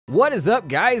What is up,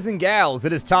 guys and gals?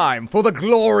 It is time for the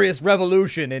glorious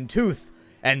revolution in Tooth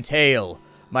and Tail.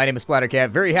 My name is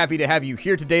Splattercat. Very happy to have you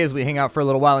here today as we hang out for a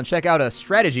little while and check out a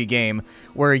strategy game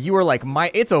where you are like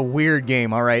it's a weird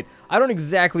game, alright? I don't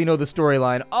exactly know the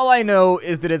storyline. All I know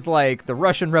is that it's like the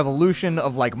Russian Revolution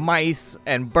of like mice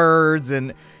and birds,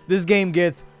 and this game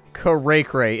gets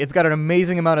cray-cray. It's got an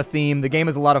amazing amount of theme. The game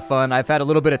is a lot of fun. I've had a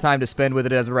little bit of time to spend with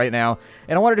it as of right now,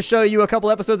 and I wanted to show you a couple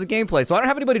episodes of gameplay. So I don't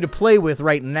have anybody to play with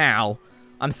right now.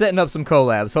 I'm setting up some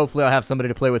collabs. Hopefully I'll have somebody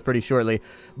to play with pretty shortly.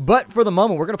 But for the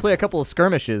moment, we're going to play a couple of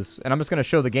skirmishes, and I'm just going to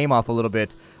show the game off a little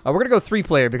bit. We're going to go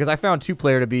 3-player because I found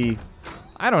 2-player to be,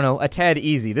 I don't know, a tad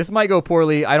easy. This might go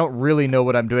poorly. I don't really know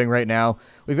what I'm doing right now.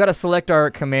 We've got to select our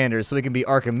commanders, so we can be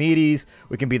Archimedes,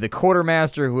 we can be the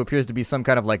Quartermaster, who appears to be some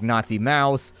kind of like Nazi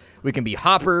mouse, we can be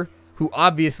Hopper, who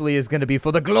obviously is going to be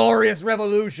for the glorious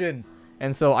revolution.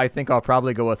 And so I think I'll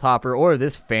probably go with Hopper or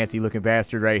this fancy-looking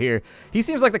bastard right here. He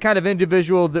seems like the kind of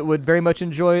individual that would very much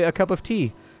enjoy a cup of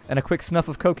tea and a quick snuff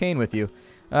of cocaine with you.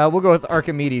 We'll go with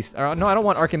Archimedes. No, I don't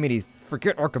want Archimedes.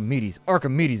 Forget Archimedes.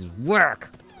 Archimedes is whack.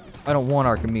 I don't want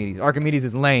Archimedes. Archimedes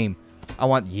is lame. I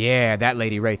want, yeah, that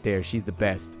lady right there. She's the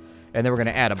best. And then we're going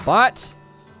to add a bot.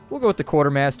 We'll go with the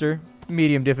Quartermaster.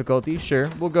 Medium difficulty, sure.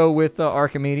 We'll go with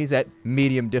Archimedes at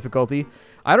medium difficulty.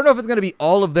 I don't know if it's going to be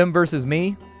all of them versus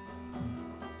me,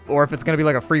 or if it's going to be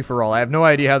like a free-for-all. I have no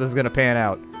idea how this is going to pan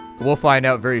out. But we'll find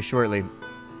out very shortly.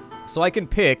 So I can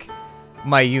pick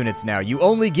my units now. You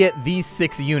only get these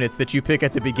 6 units that you pick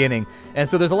at the beginning. And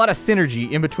so there's a lot of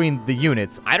synergy in between the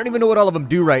units. I don't even know what all of them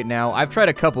do right now. I've tried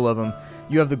a couple of them.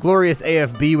 You have the glorious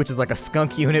AFB, which is like a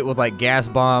skunk unit with like gas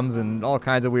bombs and all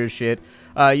kinds of weird shit.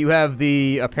 You have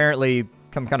the apparently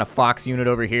some kind of fox unit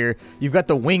over here. You've got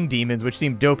the wing demons, which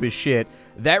seem dope as shit.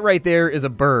 That right there is a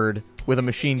bird with a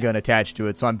machine gun attached to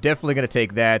it, so I'm definitely going to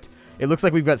take that. It looks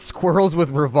like we've got squirrels with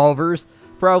revolvers,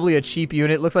 probably a cheap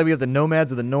unit. Looks like we have the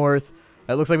nomads of the north.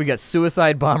 It looks like we got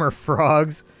suicide bomber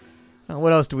frogs.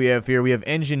 What else do we have here? We have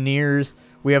engineers.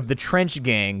 We have the trench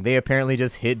gang. They apparently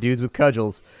just hit dudes with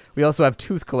cudgels. We also have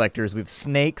tooth collectors. We have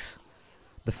snakes.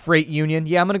 The freight union.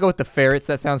 Yeah, I'm going to go with the ferrets.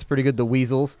 That sounds pretty good. The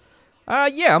weasels.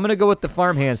 Yeah, I'm going to go with the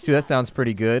farmhands, too. That sounds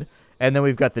pretty good. And then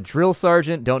we've got the drill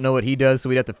sergeant. Don't know what he does, so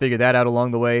we'd have to figure that out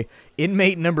along the way.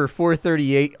 Inmate number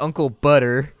 438, Uncle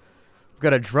Butter. We've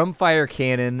got a drumfire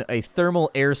cannon, a thermal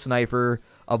air sniper,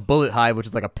 a bullet hive, which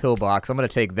is like a pillbox. I'm going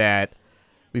to take that.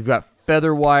 We've got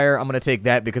feather wire. I'm going to take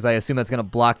that because I assume that's going to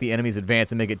block the enemy's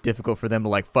advance and make it difficult for them to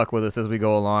like fuck with us as we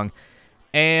go along.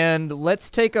 And let's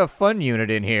take a fun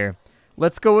unit in here.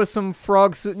 Let's go with some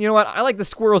frogs. You know what? I like the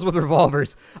squirrels with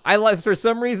revolvers. I like, for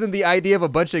some reason, the idea of a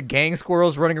bunch of gang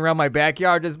squirrels running around my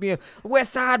backyard just being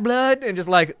West Side Blood and just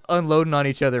like unloading on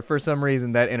each other. For some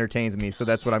reason, that entertains me, so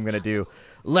that's what I'm going to do.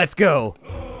 Let's go.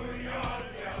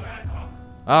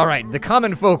 All right, the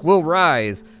common folk will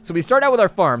rise. So we start out with our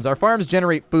farms. Our farms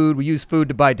generate food. We use food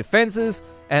to buy defenses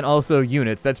and also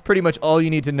units. That's pretty much all you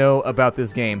need to know about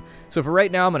this game. So for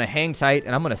right now, I'm going to hang tight,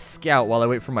 and I'm going to scout while I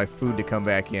wait for my food to come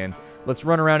back in. Let's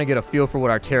run around and get a feel for what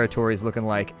our territory is looking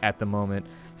like at the moment.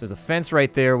 So there's a fence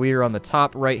right there. We are on the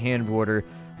top right-hand border.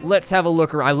 Let's have a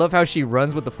look around. I love how she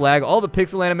runs with the flag. All the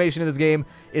pixel animation in this game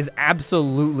is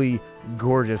absolutely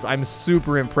gorgeous. I'm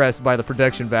super impressed by the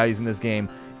production values in this game.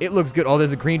 It looks good. Oh,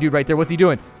 there's a green dude right there. What's he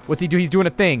doing? What's he do? He's doing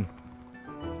a thing.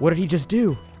 What did he just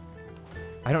do?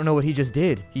 I don't know what he just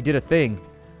did. He did a thing.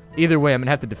 Either way, I'm going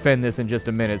to have to defend this in just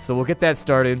a minute. So we'll get that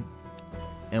started.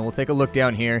 And we'll take a look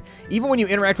down here. Even when you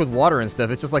interact with water and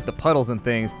stuff, it's just like the puddles and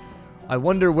things. I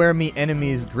wonder where me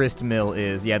enemy's grist mill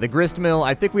is. Yeah, the grist mill,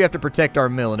 I think we have to protect our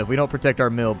mill. And if we don't protect our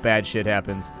mill, bad shit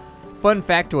happens. Fun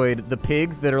factoid, the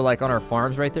pigs that are like on our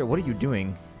farms right there. What are you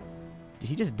doing? Did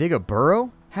he just dig a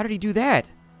burrow? How did he do that?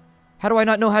 How do I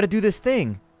not know how to do this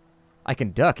thing? I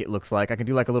can duck, it looks like. I can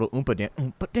do like a little oompa dance.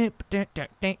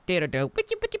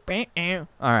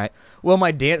 Alright. Well,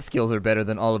 my dance skills are better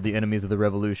than all of the enemies of the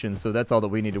revolution, so that's all that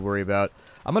we need to worry about.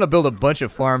 I'm going to build a bunch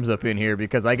of farms up in here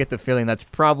because I get the feeling that's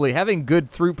probably, having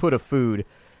good throughput of food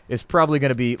is probably going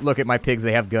to be, look at my pigs,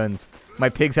 they have guns. My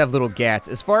pigs have little gats.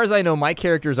 As far as I know, my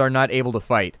characters are not able to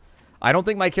fight. I don't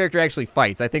think my character actually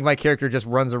fights. I think my character just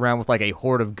runs around with like a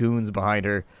horde of goons behind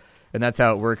her, and that's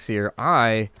how it works here.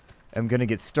 I'm going to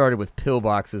get started with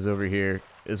pillboxes over here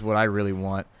is what I really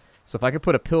want. So if I could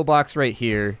put a pillbox right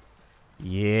here.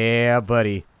 Yeah,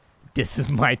 buddy. This is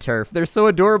my turf. They're so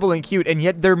adorable and cute, and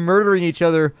yet they're murdering each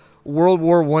other World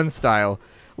War I style.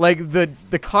 Like,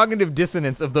 the cognitive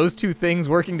dissonance of those two things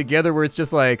working together where it's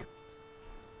just like,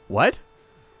 what?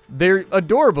 They're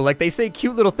adorable. Like, they say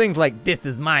cute little things like, this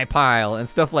is my pile, and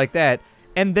stuff like that.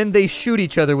 And then they shoot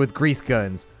each other with grease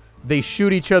guns. They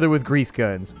shoot each other with grease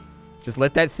guns. Just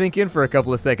let that sink in for a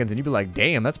couple of seconds, and you'd be like,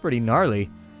 damn, that's pretty gnarly.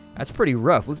 That's pretty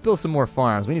rough. Let's build some more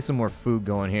farms. We need some more food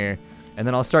going here. And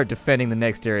then I'll start defending the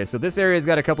next area. So this area's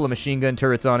got a couple of machine gun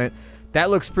turrets on it. That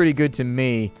looks pretty good to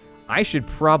me. I should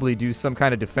probably do some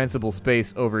kind of defensible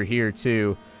space over here,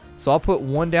 too. So I'll put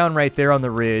one down right there on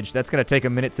the ridge. That's going to take a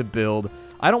minute to build.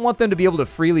 I don't want them to be able to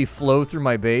freely flow through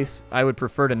my base. I would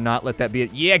prefer to not let that be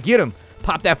it. Yeah, get him.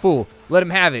 Pop that fool. Let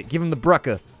him have it. Give him the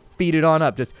brucka. Feed it on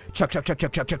up. Just chuck, chuck, chuck,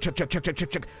 chuck, chuck, chuck, chuck, chuck, chuck, chuck,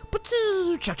 chuck, chuck,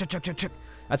 chuck, chuck, chuck, chuck, chuck.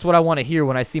 That's what I want to hear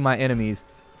when I see my enemies.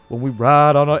 When we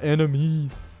ride on our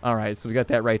enemies. All right, so we got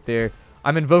that right there.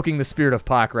 I'm invoking the spirit of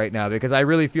Pac right now because I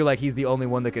really feel like he's the only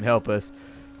one that can help us.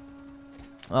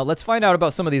 Let's find out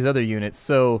about some of these other units.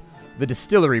 So, the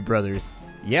Distillery Brothers.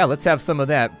 Yeah, let's have some of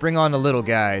that. Bring on the little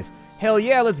guys. Hell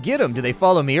yeah, let's get them. Do they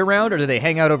follow me around or do they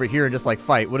hang out over here and just like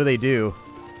fight? What do they do?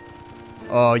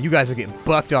 Oh, you guys are getting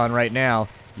bucked on right now.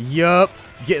 Yup.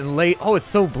 Getting late. Oh, it's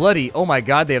so bloody. Oh my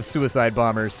god, they have suicide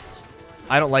bombers.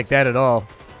 I don't like that at all.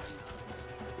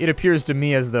 It appears to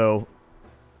me as though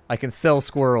I can sell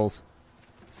squirrels.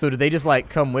 So do they just like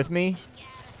come with me?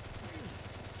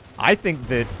 I think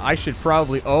that I should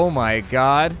probably... Oh my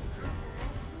god.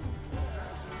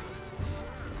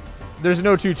 There's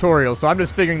no tutorial, so I'm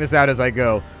just figuring this out as I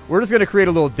go. We're just going to create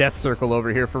a little death circle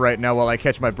over here for right now while I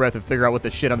catch my breath and figure out what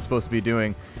the shit I'm supposed to be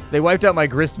doing. They wiped out my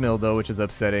grist mill, though, which is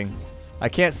upsetting. I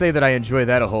can't say that I enjoy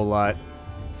that a whole lot.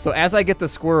 So as I get the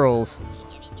squirrels,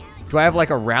 do I have like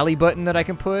a rally button that I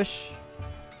can push?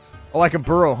 Oh, I can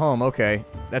burrow home. Okay,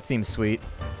 that seems sweet.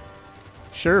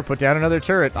 Sure, put down another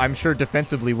turret. I'm sure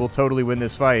defensively we'll totally win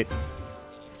this fight.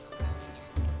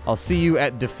 I'll see you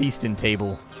at defeastin'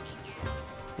 table.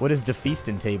 What is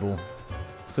defeastin' table?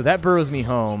 So that burrows me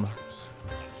home.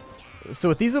 So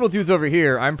with these little dudes over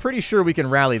here, I'm pretty sure we can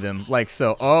rally them, like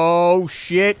so. Oh,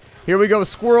 shit. Here we go,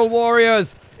 squirrel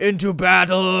warriors. Into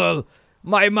battle.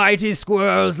 My mighty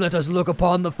squirrels, let us look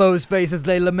upon the foe's face as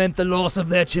they lament the loss of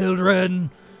their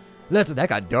children. That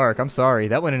got dark. I'm sorry.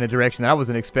 That went in a direction that I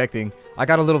wasn't expecting. I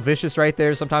got a little vicious right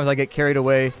there. Sometimes I get carried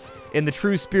away. In the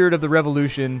true spirit of the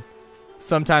revolution,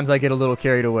 sometimes I get a little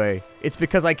carried away. It's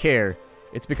because I care.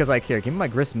 It's because I care. Give me my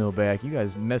grist mill back. You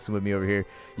guys messing with me over here.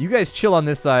 You guys chill on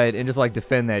this side and just like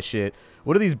defend that shit.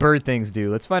 What do these bird things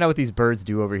do? Let's find out what these birds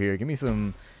do over here. Give me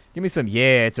some.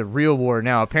 Yeah, it's a real war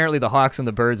now. Apparently the hawks and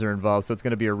the birds are involved, so it's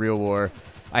going to be a real war.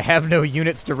 I have no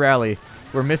units to rally.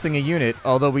 We're missing a unit,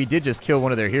 although we did just kill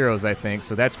one of their heroes, I think,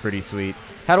 so that's pretty sweet.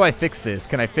 How do I fix this?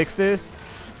 Can I fix this?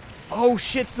 Oh,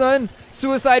 shit, son!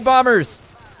 Suicide bombers!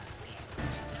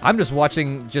 I'm just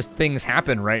watching just things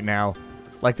happen right now.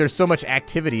 Like, there's so much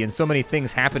activity and so many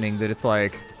things happening that it's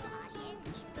like...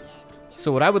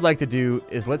 So what I would like to do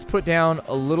is let's put down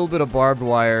a little bit of barbed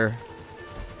wire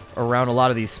around a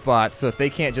lot of these spots so that they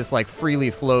can't just, like, freely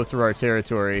flow through our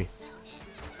territory.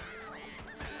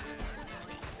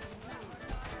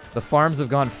 The farms have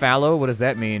gone fallow. What does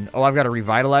that mean? Oh, I've got to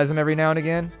revitalize them every now and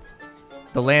again?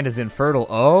 The land is infertile.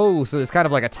 Oh, so there's kind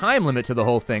of like a time limit to the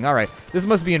whole thing. All right. This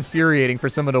must be infuriating for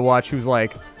someone to watch who's,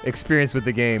 like, experienced with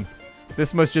the game.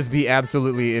 This must just be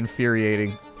absolutely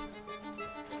infuriating.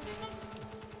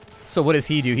 So what does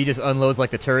he do? He just unloads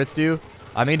like the turrets do?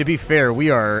 I mean, to be fair,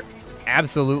 we are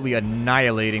absolutely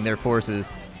annihilating their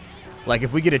forces. Like,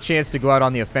 if we get a chance to go out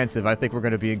on the offensive, I think we're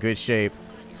going to be in good shape.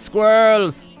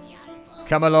 Squirrels!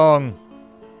 Come along.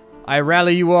 I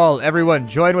rally you all. Everyone,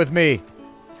 join with me.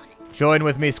 Join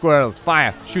with me, squirrels.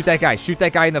 Fire. Shoot that guy. Shoot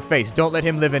that guy in the face. Don't let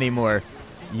him live anymore.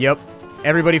 Yep.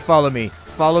 Everybody follow me.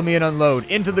 Follow me and unload.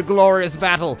 Into the glorious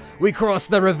battle. We cross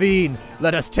the ravine.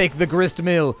 Let us take the grist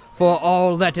mill for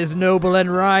all that is noble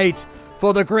and right.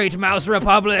 For the great Mouse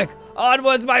Republic.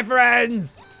 Onwards, my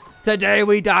friends. Today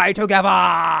we die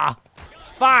together.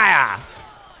 Fire.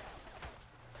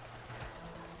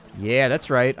 Yeah, that's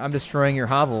right. I'm destroying your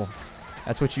hovel.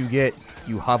 That's what you get,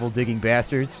 you hovel-digging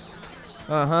bastards.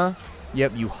 Uh-huh.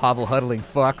 Yep, you hovel-huddling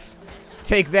fucks.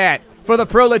 Take that for the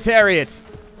proletariat!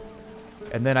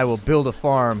 And then I will build a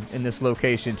farm in this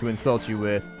location to insult you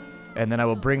with. And then I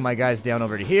will bring my guys down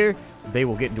over to here. They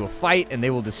will get into a fight, and they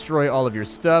will destroy all of your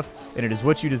stuff. And it is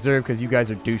what you deserve because you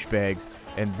guys are douchebags.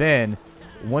 And then...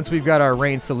 once we've got our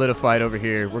reign solidified over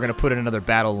here, we're going to put in another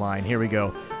battle line. Here we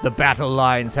go. The battle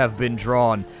lines have been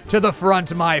drawn. To the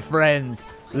front, my friends.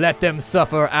 Let them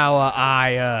suffer our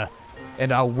ire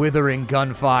and our withering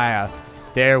gunfire.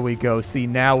 There we go. See,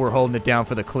 now we're holding it down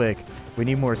for the click. We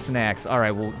need more snacks. All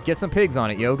right, well, get some pigs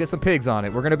on it, yo. Get some pigs on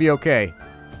it. We're going to be okay.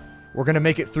 We're going to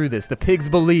make it through this. The pigs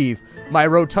believe. My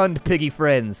rotund piggy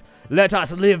friends. Let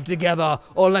us live together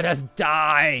or let us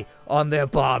die on their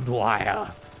barbed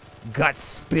wire. Guts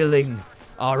spilling,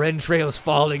 our entrails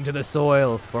falling to the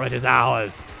soil, for it is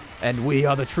ours. And we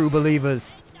are the true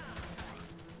believers.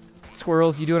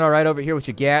 Squirrels, you doing all right over here with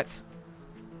your gats?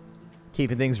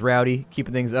 Keeping things rowdy,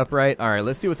 keeping things upright. All right,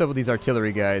 let's see what's up with these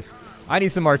artillery guys. I need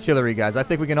some artillery guys. I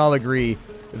think we can all agree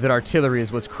that artillery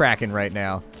is what's cracking right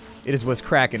now. It is what's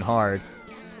cracking hard.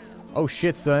 Oh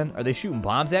shit, son. Are they shooting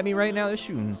bombs at me right now?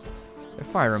 They're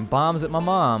firing bombs at my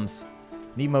mom's.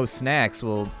 Need more snacks.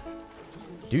 Well,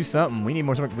 do something. We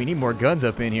need more guns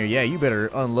up in here. Yeah, you better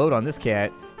unload on this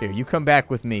cat. Here, you come back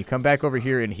with me. Come back over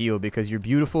here and heal because you're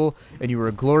beautiful and you were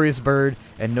a glorious bird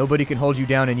and nobody can hold you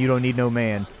down and you don't need no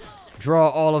man. Draw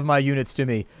all of my units to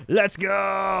me. Let's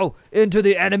go into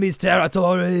the enemy's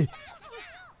territory.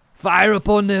 Fire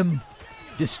upon them.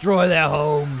 Destroy their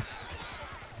homes.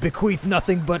 Bequeath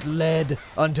nothing but lead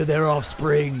unto their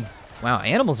offspring. Wow,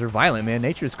 animals are violent, man.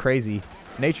 Nature's crazy.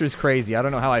 Nature's crazy. I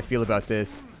don't know how I feel about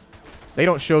this. They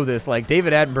don't show this. Like,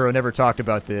 David Attenborough never talked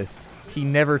about this. He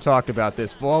never talked about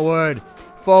this. Forward.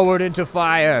 Forward into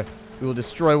fire. We will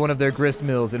destroy one of their grist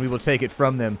mills, and we will take it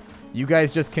from them. You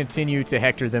guys just continue to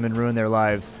hector them and ruin their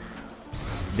lives.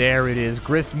 There it is.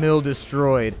 Grist mill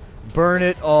destroyed. Burn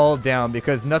it all down,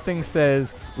 because nothing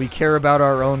says we care about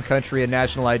our own country and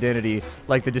national identity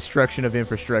like the destruction of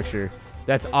infrastructure.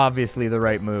 That's obviously the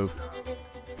right move.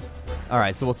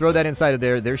 Alright, so we'll throw that inside of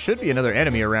there. There should be another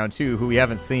enemy around, too, who we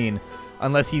haven't seen.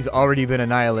 Unless he's already been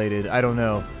annihilated. I don't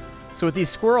know. So with these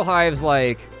squirrel hives,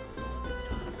 like,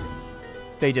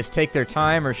 they just take their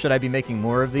time, or should I be making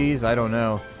more of these? I don't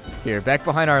know. Here, back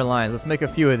behind our lines. Let's make a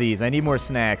few of these. I need more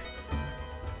snacks.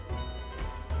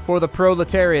 For the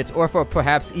proletariat, or for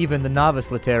perhaps even the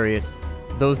novice letariat.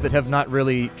 Those that have not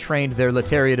really trained their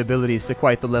letariat abilities to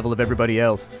quite the level of everybody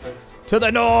else. To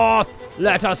the north!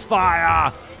 Let us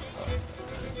fire!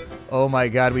 Oh my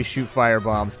god, we shoot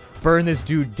firebombs. Burn this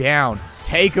dude down.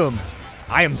 Take him!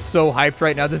 I am so hyped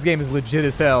right now. This game is legit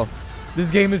as hell.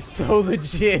 This game is so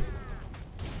legit.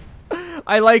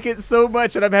 I like it so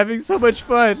much and I'm having so much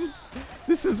fun.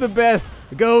 This is the best.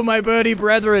 Go, my birdie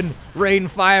brethren. Rain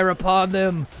fire upon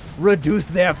them. Reduce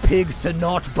their pigs to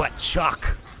naught but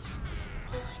chuck.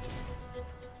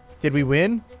 Did we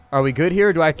win? Are we good here?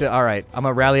 Or do I have to? All right, I'm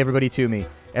going to rally everybody to me.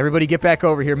 Everybody get back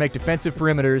over here. Make defensive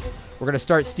perimeters. We're going to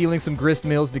start stealing some grist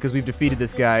mills because we've defeated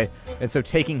this guy. And so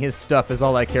taking his stuff is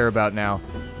all I care about now.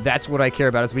 That's what I care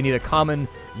about, is we need a common,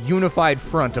 unified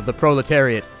front of the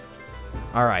proletariat.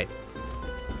 All right.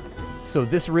 So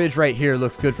this ridge right here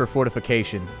looks good for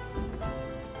fortification.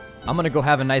 I'm going to go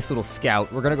have a nice little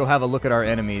scout. We're going to go have a look at our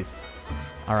enemies.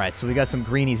 All right, so we got some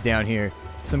greenies down here.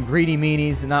 Some greedy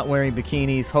meanies not wearing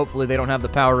bikinis. Hopefully they don't have the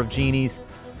power of genies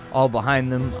all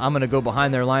behind them. I'm going to go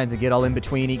behind their lines and get all in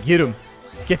between. Get him.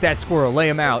 Get that squirrel. Lay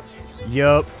him out.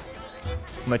 Yup.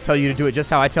 I'm going to tell you to do it just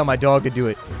how I tell my dog to do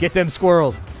it. Get them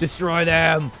squirrels. Destroy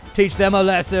them. Teach them a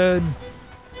lesson.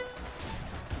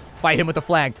 Fight him with the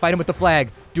flag. Fight him with the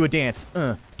flag. Do a dance.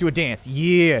 Do a dance.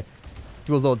 Yeah.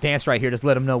 Do a little dance right here. Just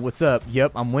let them know what's up.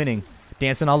 Yep, I'm winning.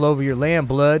 Dancing all over your land,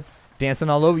 blood. Dancing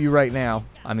all over you right now.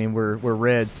 I mean, we're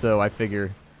red, so I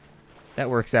figure that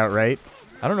works out, right?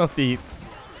 I don't know if the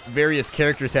various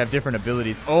characters have different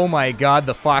abilities. Oh my god,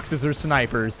 the foxes are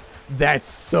snipers. That's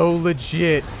so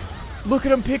legit. Look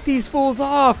at him pick these fools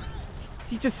off.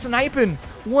 He's just sniping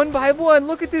one by one.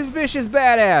 Look at this vicious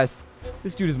badass.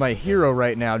 This dude is my hero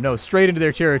right now. No, straight into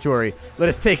their territory. Let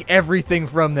us take everything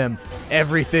from them.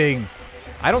 Everything.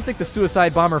 I don't think the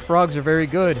suicide bomber frogs are very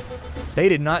good. They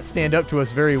did not stand up to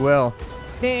us very well.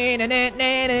 Even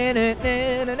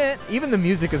the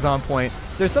music is on point.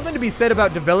 There's something to be said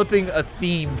about developing a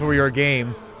theme for your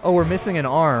game. Oh, we're missing an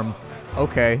arm.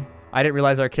 Okay. I didn't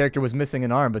realize our character was missing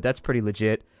an arm, but that's pretty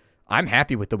legit. I'm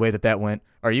happy with the way that went.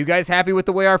 Are you guys happy with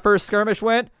the way our first skirmish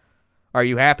went? Are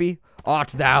you happy? Art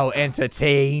thou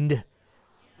entertained?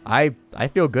 I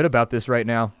feel good about this right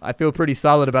now. I feel pretty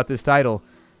solid about this title.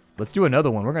 Let's do another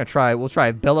one. We'll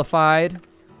try Bellified.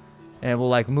 And we'll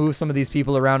like move some of these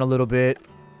people around a little bit.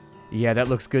 Yeah, that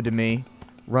looks good to me.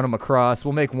 Run them across.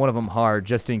 We'll make one of them hard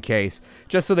just in case.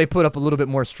 Just so they put up a little bit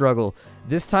more struggle.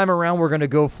 This time around we're going to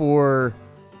go for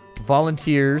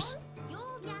volunteers.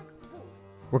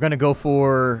 We're going to go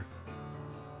for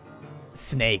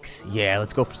snakes. Yeah,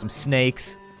 let's go for some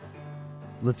snakes.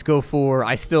 Let's go for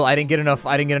I didn't get enough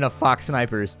fox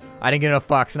snipers. I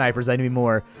need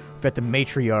more. We've got the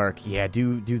matriarch. Yeah,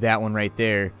 do that one right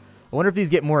there. I wonder if these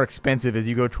get more expensive as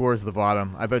you go towards the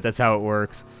bottom. I bet that's how it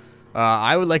works.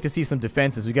 I would like to see some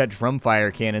defenses. We got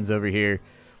drumfire cannons over here.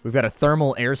 We've got a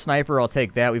thermal air sniper. I'll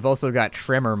take that. We've also got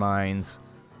tremor mines.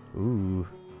 Ooh.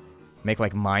 Make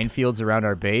like minefields around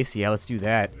our base. Yeah, let's do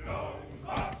that.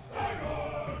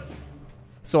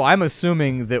 So I'm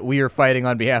assuming that we are fighting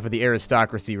on behalf of the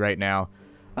aristocracy right now.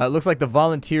 It looks like the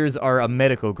volunteers are a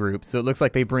medical group, so it looks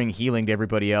like they bring healing to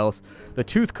everybody else. The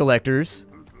tooth collectors.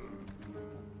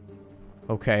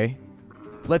 Okay.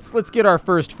 Let's get our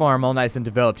first farm all nice and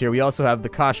developed here. We also have the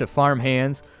Kasha farm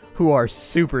hands, who are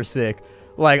super sick.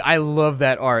 Like, I love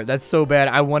that art. That's so bad.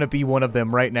 I want to be one of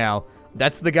them right now.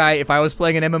 That's the guy, if I was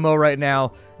playing an MMO right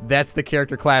now, that's the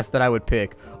character class that I would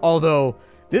pick. Although,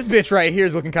 this bitch right here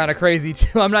is looking kind of crazy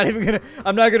too. I'm not gonna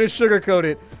sugarcoat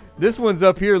it. This one's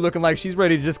up here looking like she's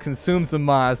ready to just consume some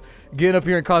Maz. Getting up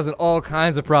here and causing all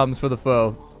kinds of problems for the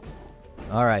foe.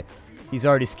 Alright. He's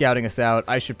already scouting us out.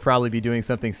 I should probably be doing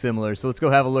something similar. So let's go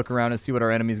have a look around and see what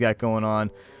our enemies got going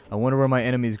on. I wonder where my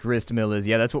enemy's grist mill is.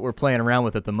 Yeah, that's what we're playing around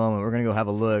with at the moment. We're going to go have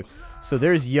a look. So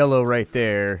there's yellow right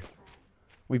there.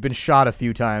 We've been shot a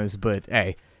few times, but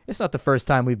hey, it's not the first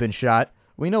time we've been shot.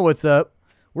 We know what's up.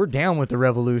 We're down with the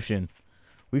revolution.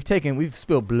 We've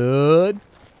spilled blood.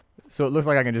 So it looks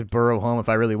like I can just burrow home if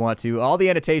I really want to. All the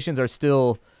annotations are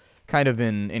still kind of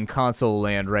in console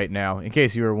land right now, in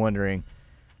case you were wondering.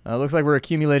 Looks like we're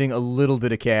accumulating a little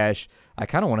bit of cash. I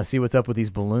kind of want to see what's up with these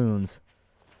balloons.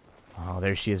 Oh,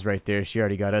 there she is right there. She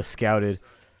already got us scouted.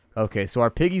 Okay, so our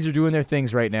piggies are doing their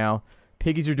things right now.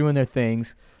 Piggies are doing their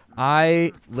things.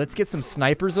 Let's get some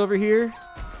snipers over here.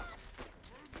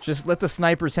 Just let the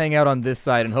snipers hang out on this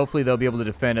side, and hopefully they'll be able to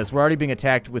defend us. We're already being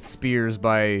attacked with spears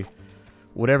by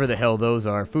whatever the hell those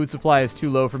are. Food supply is too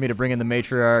low for me to bring in the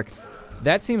matriarch.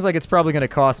 That seems like it's probably going to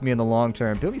cost me in the long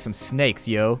term. Build me some snakes,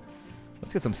 yo.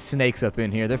 Let's get some snakes up in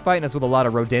here. They're fighting us with a lot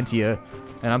of rodentia,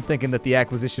 and I'm thinking that the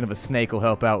acquisition of a snake will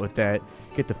help out with that.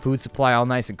 Get the food supply all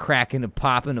nice and cracking and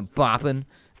popping and bopping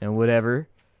and whatever.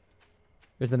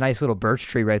 There's a nice little birch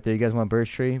tree right there. You guys want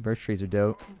birch tree? Birch trees are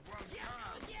dope.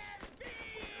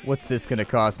 What's this going to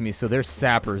cost me? So they're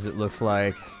sappers, it looks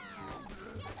like.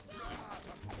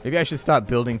 Maybe I should stop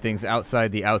building things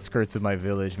outside the outskirts of my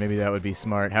village. Maybe that would be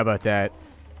smart. How about that?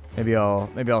 Maybe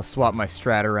I'll swap my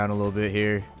strat around a little bit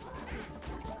here.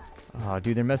 Oh,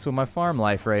 dude, they're messing with my farm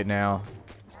life right now.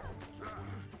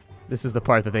 This is the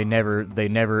part that they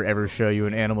never ever show you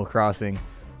in Animal Crossing.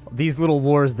 These little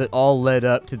wars that all led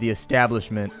up to the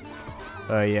establishment.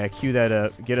 Yeah, cue that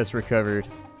up. Get us recovered.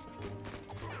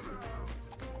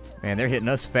 Man, they're hitting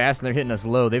us fast and they're hitting us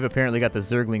low. They've apparently got the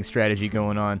Zergling strategy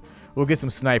going on. We'll get some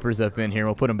snipers up in here.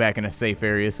 We'll put them back in a safe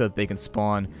area so that they can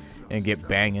spawn and get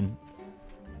banging.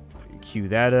 Cue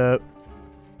that up.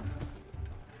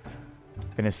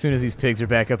 And as soon as these pigs are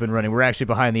back up and running, we're actually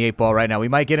behind the 8-ball right now. We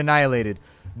might get annihilated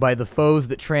by the foes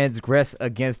that transgress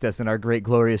against us in our great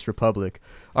glorious republic.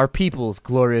 Our people's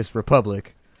glorious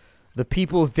republic. The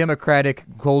People's Democratic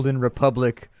Golden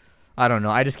Republic. I don't know.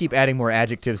 I just keep adding more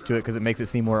adjectives to it because it makes it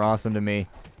seem more awesome to me.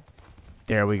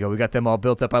 There we go. We got them all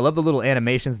built up. I love the little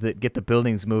animations that get the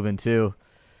buildings moving too.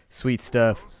 Sweet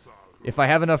stuff. If I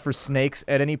have enough for snakes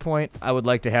at any point, I would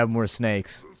like to have more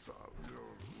snakes.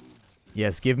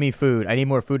 Yes, give me food. I need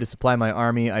more food to supply my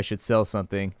army. I should sell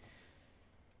something.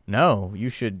 No, you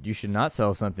should not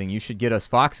sell something. You should get us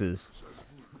foxes.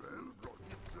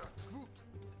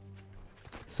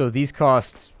 So these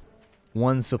cost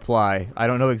 1 supply. I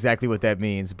don't know exactly what that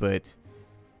means, but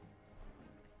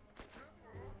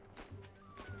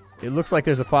it looks like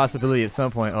there's a possibility at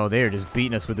some point. Oh, they are just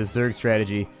beating us with this Zerg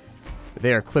strategy.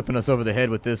 They are clipping us over the head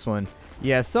with this one.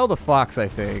 Yeah, sell the fox, I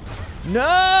think.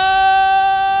 No!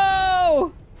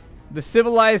 The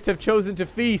civilized have chosen to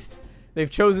feast.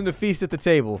 They've chosen to feast at the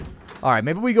table. Alright,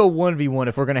 maybe we go 1v1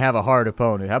 if we're going to have a hard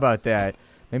opponent. How about that?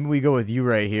 Maybe we go with you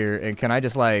right here. And can I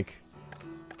just, like,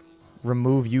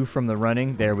 remove you from the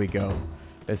running? There we go.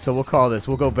 And so we'll call this.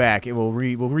 We'll go back. And we'll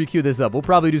re-queue this up. We'll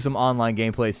probably do some online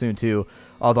gameplay soon, too.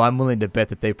 Although I'm willing to bet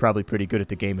that they're probably pretty good at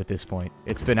the game at this point.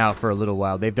 It's been out for a little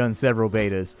while. They've done several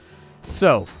betas.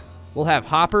 So we'll have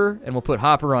Hopper, and we'll put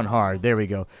Hopper on hard. There we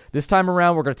go. This time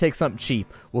around, we're going to take something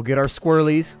cheap. We'll get our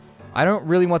squirrelies. I don't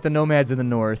really want the nomads in the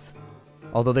north,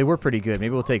 although they were pretty good.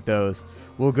 Maybe we'll take those.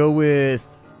 We'll go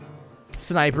with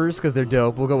snipers, because they're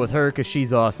dope. We'll go with her, because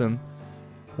she's awesome.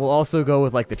 We'll also go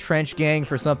with, like, the trench gang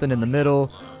for something in the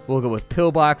middle. We'll go with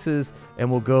pillboxes,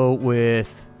 and we'll go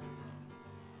with...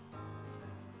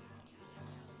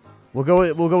 We'll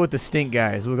go with the stink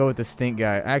guys. We'll go with the stink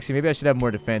guy. Actually, maybe I should have more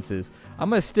defenses. I'm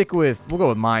gonna stick with. We'll go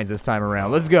with mines this time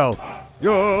around. Let's go.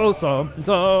 Yo,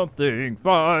 something,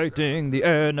 fighting the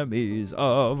enemies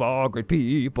of our great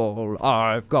people.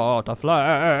 I've got a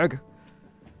flag.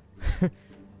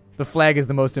 The flag is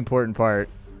the most important part.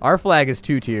 Our flag is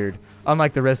 2-tiered,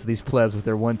 unlike the rest of these plebs with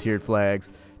their 1-tiered flags.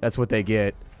 That's what they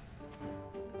get.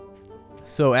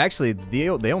 So actually, they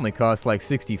only cost like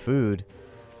 60 food.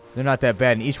 They're not that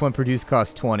bad, and each one produced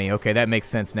costs 20. Okay, that makes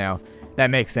sense now. That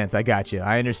makes sense. I got you.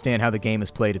 I understand how the game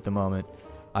is played at the moment.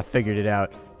 I figured it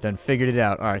out. Done figured it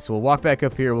out. Alright, so we'll walk back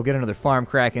up here. We'll get another farm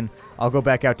cracking. I'll go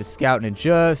back out to scouting in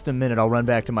just a minute. I'll run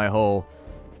back to my hole.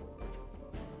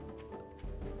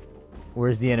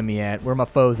 Where's the enemy at? Where are my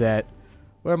foes at?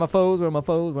 Where are my foes? Where are my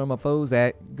foes? Where are my foes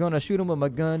at? Gonna shoot them with my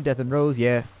gun. Death and Rose,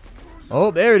 yeah.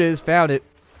 Oh, there it is. Found it.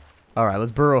 Alright,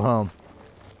 let's burrow home.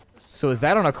 So is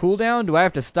that on a cooldown? Do I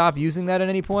have to stop using that at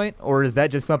any point? Or is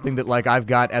that just something that, like, I've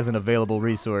got as an available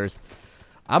resource?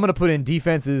 I'm gonna put in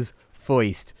defense's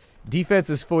foist.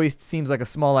 Defense's foist seems like a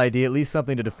small idea. At least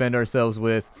something to defend ourselves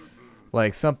with.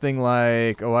 Like, something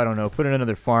like... Oh, I don't know. Put in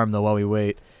another farm, though, while we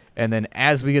wait. And then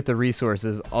as we get the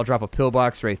resources, I'll drop a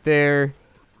pillbox right there.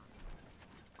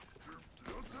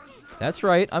 That's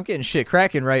right. I'm getting shit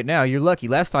cracking right now. You're lucky.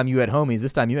 Last time you had homies.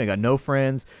 This time you ain't got no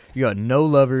friends. You got no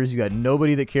lovers. You got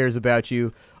nobody that cares about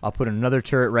you. I'll put another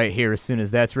turret right here as soon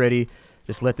as that's ready.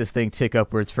 Just let this thing tick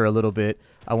upwards for a little bit.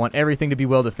 I want everything to be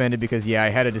well defended because, yeah, I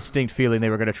had a distinct feeling they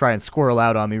were going to try and squirrel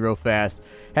out on me real fast.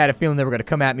 Had a feeling they were going to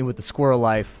come at me with the squirrel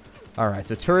life. Alright,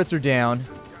 so turrets are down.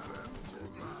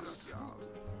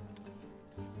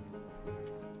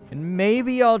 And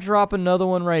maybe I'll drop another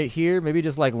one right here. Maybe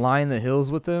just, like, line the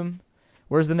hills with them.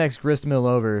 Where's the next grist mill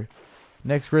over?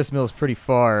 Next grist mill is pretty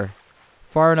far.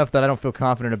 Far enough that I don't feel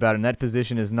confident about it, and that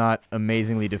position is not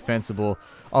amazingly defensible.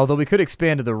 Although we could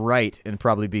expand to the right and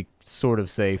probably be sort of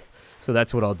safe. So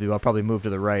that's what I'll do. I'll probably move to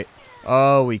the right.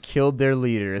 Oh, we killed their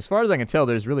leader. As far as I can tell,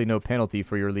 there's really no penalty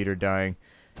for your leader dying.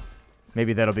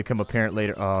 Maybe that'll become apparent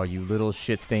later. Oh, you little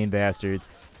shit-stained bastards.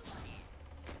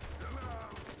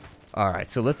 Alright,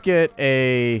 so let's get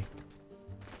a...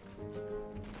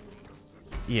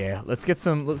 Yeah, let's get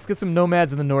some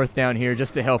nomads in the north down here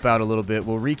just to help out a little bit.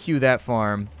 We'll requeue that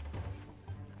farm.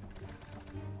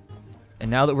 And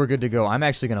now that we're good to go, I'm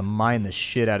actually going to mine the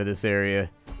shit out of this area.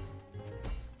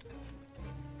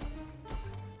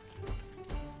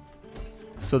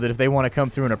 So that if they want to come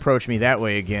through and approach me that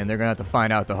way again, they're going to have to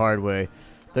find out the hard way.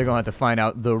 They're going to have to find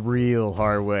out the real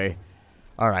hard way.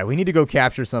 Alright, we need to go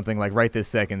capture something like right this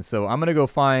second. So I'm going to go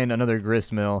find another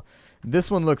grist mill. This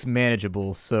one looks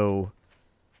manageable, so...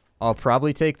 I'll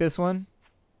probably take this one.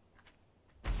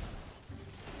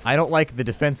 I don't like the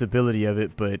defensibility of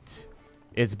it, but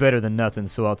it's better than nothing,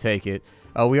 so I'll take it.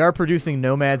 We are producing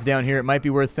nomads down here. It might be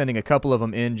worth sending a couple of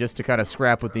them in just to kind of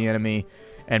scrap with the enemy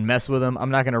and mess with them. I'm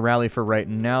not going to rally for right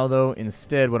now, though.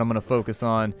 Instead, what I'm going to focus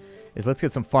on is let's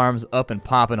get some farms up and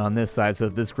popping on this side so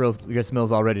this grist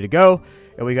mill's all ready to go.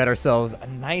 And we got ourselves a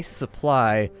nice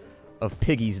supply of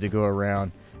piggies to go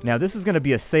around. Now, this is going to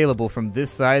be assailable from this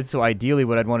side, so ideally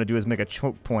what I'd want to do is make a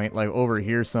choke point, like, over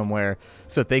here somewhere,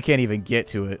 so that they can't even get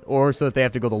to it, or so that they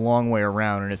have to go the long way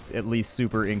around, and it's at least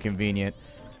super inconvenient.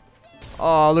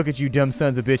 Oh, look at you dumb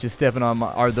sons of bitches stepping on my...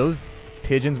 Are those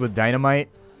pigeons with dynamite?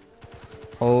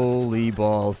 Holy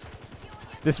balls.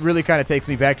 This really kind of takes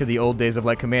me back to the old days of,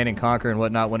 like, Command and Conquer and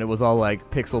whatnot, when it was all,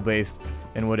 like, pixel-based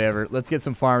and whatever. Let's get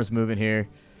some farms moving here.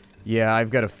 Yeah, I've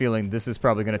got a feeling this is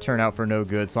probably going to turn out for no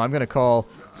good, so I'm going to call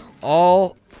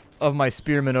all of my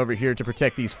spearmen over here to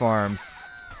protect these farms.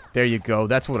 There you go.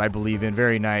 That's what I believe in.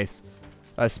 Very nice.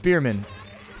 Spearmen,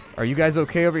 are you guys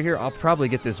okay over here? I'll probably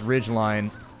get this ridge line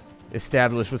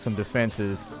established with some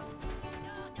defenses.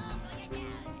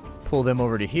 Pull them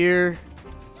over to here.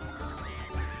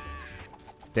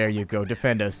 There you go.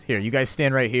 Defend us. Here, you guys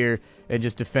stand right here and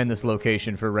just defend this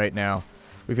location for right now.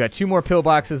 We've got 2 more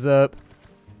pillboxes up.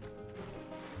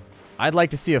 I'd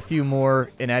like to see a few more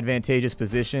in advantageous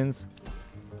positions.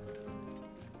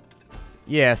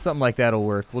 Yeah, something like that'll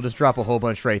work. We'll just drop a whole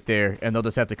bunch right there, and they'll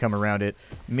just have to come around it.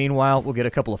 Meanwhile, we'll get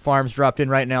a couple of farms dropped in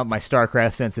right now. My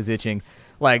StarCraft sense is itching.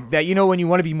 Like, that, you know, when you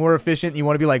want to be more efficient, you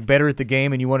want to be, like, better at the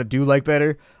game, and you want to do, like,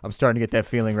 better? I'm starting to get that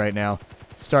feeling right now.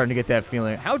 Starting to get that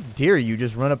feeling. How dare you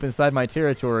just run up inside my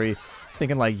territory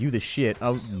thinking, like, you the shit.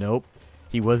 Oh, nope.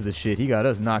 He was the shit. He got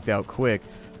us knocked out quick.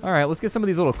 All right, let's get some of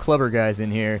these little clubber guys in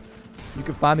here. You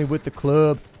can find me with the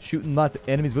club, shooting lots of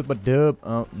enemies with my dub.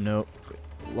 Oh, no.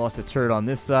 Lost a turret on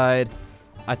this side.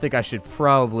 I think I should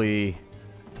probably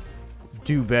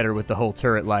do better with the whole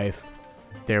turret life.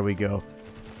 There we go.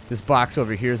 This box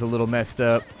over here is a little messed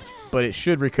up, but it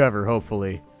should recover,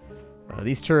 hopefully.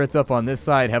 These turrets up on this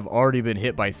side have already been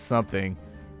hit by something.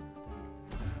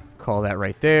 Call that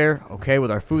right there. Okay,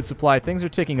 with our food supply, things are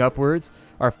ticking upwards.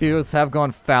 Our fields have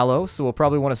gone fallow, so we'll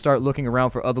probably want to start looking around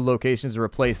for other locations to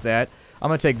replace that. I'm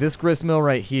going to take this grist mill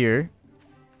right here, and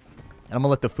I'm going to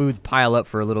let the food pile up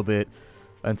for a little bit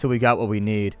until we got what we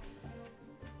need.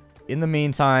 In the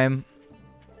meantime,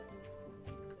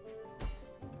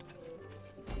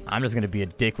 I'm just going to be a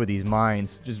dick with these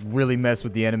mines. Just really mess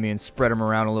with the enemy and spread them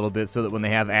around a little bit so that when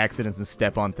they have accidents and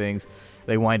step on things,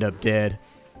 they wind up dead.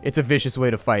 It's a vicious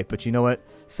way to fight, but you know what?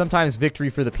 Sometimes victory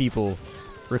for the people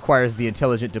requires the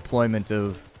intelligent deployment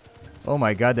of... Oh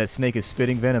my god, that snake is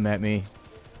spitting venom at me.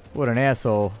 What an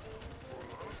asshole.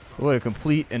 What a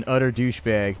complete and utter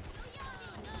douchebag.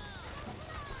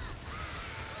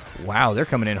 Wow, they're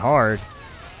coming in hard.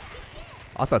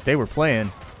 I thought they were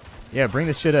playing. Yeah, bring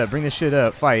this shit up. Bring this shit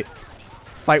up. Fight.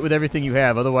 Fight with everything you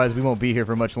have. Otherwise, we won't be here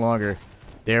for much longer.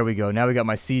 There we go. Now we got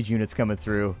my siege units coming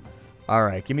through.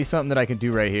 Alright, give me something that I can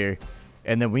do right here.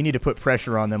 And then we need to put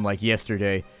pressure on them like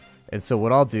yesterday. And so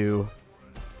what I'll do...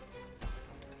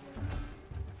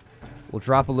 We'll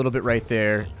drop a little bit right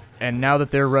there. And now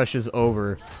that their rush is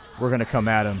over, we're going to come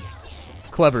at them.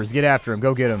 Clevers, get after them.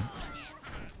 Go get them.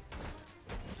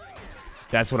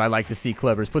 That's what I like to see,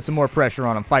 Clevers. Put some more pressure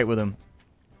on them. Fight with them.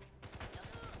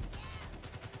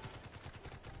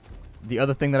 The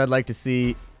other thing that I'd like to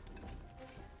see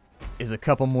is a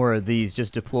couple more of these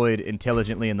just deployed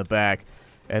intelligently in the back.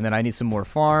 And then I need some more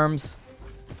farms.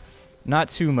 Not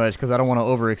too much, because I don't want to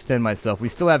overextend myself. We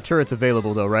still have turrets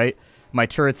available, though, right? My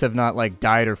turrets have not, like,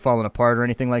 died or fallen apart or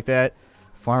anything like that.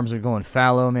 Farms are going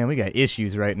fallow. Man, we got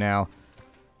issues right now.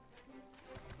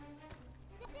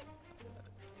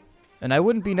 And I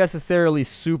wouldn't be necessarily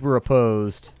super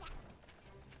opposed.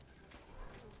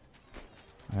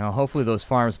 Now, hopefully those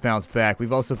farms bounce back.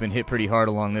 We've also been hit pretty hard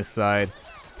along this side.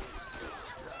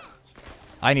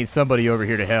 I need somebody over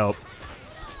here to help.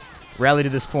 Rally to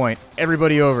this point.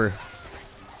 Everybody over.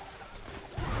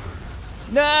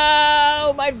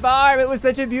 No! My farm! It was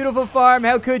such a beautiful farm.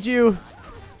 How could you?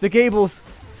 The gables,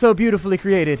 so beautifully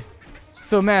created.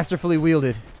 So masterfully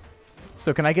wielded.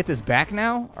 So can I get this back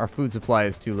now? Our food supply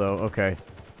is too low. Okay.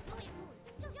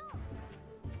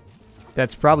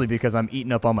 That's probably because I'm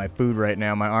eating up all my food right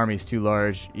now. My army's too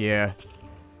large. Yeah.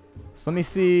 So let me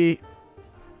see.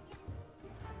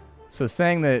 So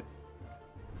saying that...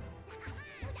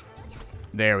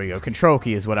 There we go. Control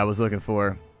key is what I was looking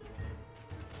for.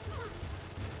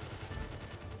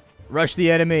 Rush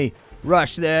the enemy.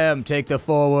 Rush them. Take the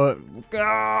forward.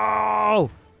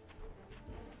 Go!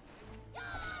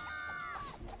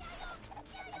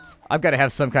 I've got to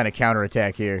have some kind of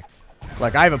counterattack here.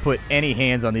 Like, I haven't put any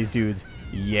hands on these dudes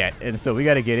yet. And so we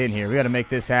got to get in here. We got to make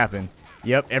this happen.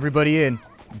 Yep, everybody in.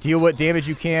 Deal what damage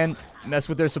you can. Mess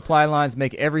with their supply lines.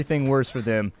 Make everything worse for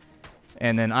them.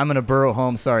 And then I'm going to burrow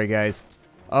home. Sorry, guys.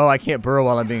 Oh, I can't burrow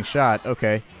while I'm being shot.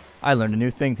 Okay. I learned a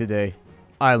new thing today.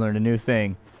 I learned a new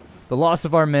thing. The loss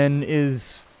of our men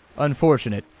is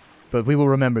unfortunate, but we will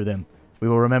remember them. We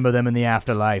will remember them in the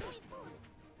afterlife.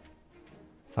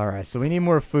 Alright, so we need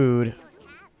more food.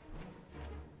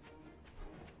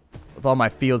 With all my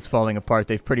fields falling apart,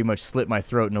 they've pretty much slit my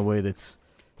throat in a way that's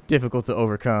difficult to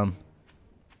overcome.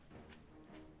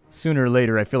 Sooner or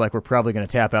later, I feel like we're probably going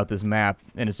to tap out this map,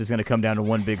 and it's just going to come down to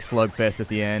one big slugfest at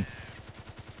the end.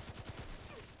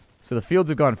 So the fields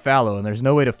have gone fallow, and there's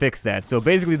no way to fix that. So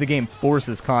basically the game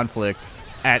forces conflict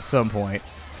at some point.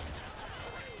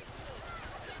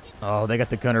 Oh, they got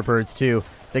the gunner birds too.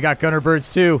 They got gunner birds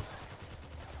too.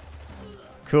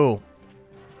 Cool.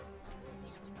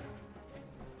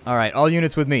 Alright, all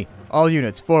units with me. All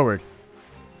units, forward.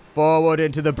 Forward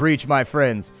into the breach, my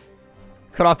friends.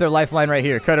 Cut off their lifeline right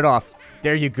here. Cut it off.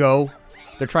 There you go.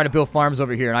 They're trying to build farms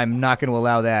over here, and I'm not going to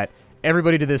allow that.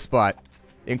 Everybody to this spot.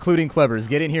 Including Clevers.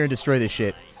 Get in here and destroy this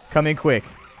shit. Come in quick.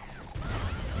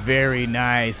 Very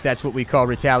nice. That's what we call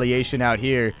retaliation out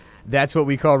here. That's what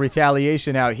we call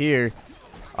retaliation out here.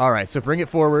 Alright, so bring it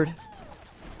forward.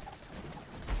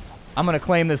 I'm going to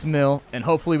claim this mill, and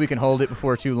hopefully we can hold it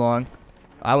before too long.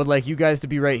 I would like you guys to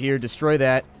be right here. Destroy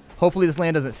that. Hopefully this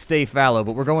land doesn't stay fallow,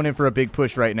 but we're going in for a big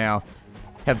push right now.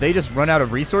 Have they just run out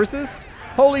of resources?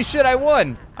 Holy shit, I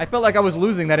won! I felt like I was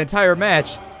losing that entire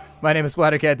match. My name is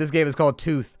Splattercat. This game is called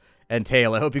Tooth and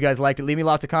Tail. I hope you guys liked it. Leave me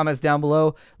lots of comments down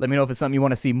below. Let me know if it's something you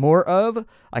want to see more of.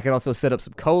 I can also set up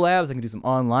some collabs. I can do some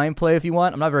online play if you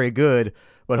want. I'm not very good,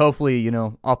 but hopefully, you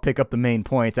know, I'll pick up the main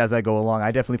points as I go along.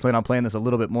 I definitely plan on playing this a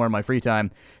little bit more in my free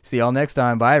time. See y'all next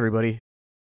time. Bye, everybody.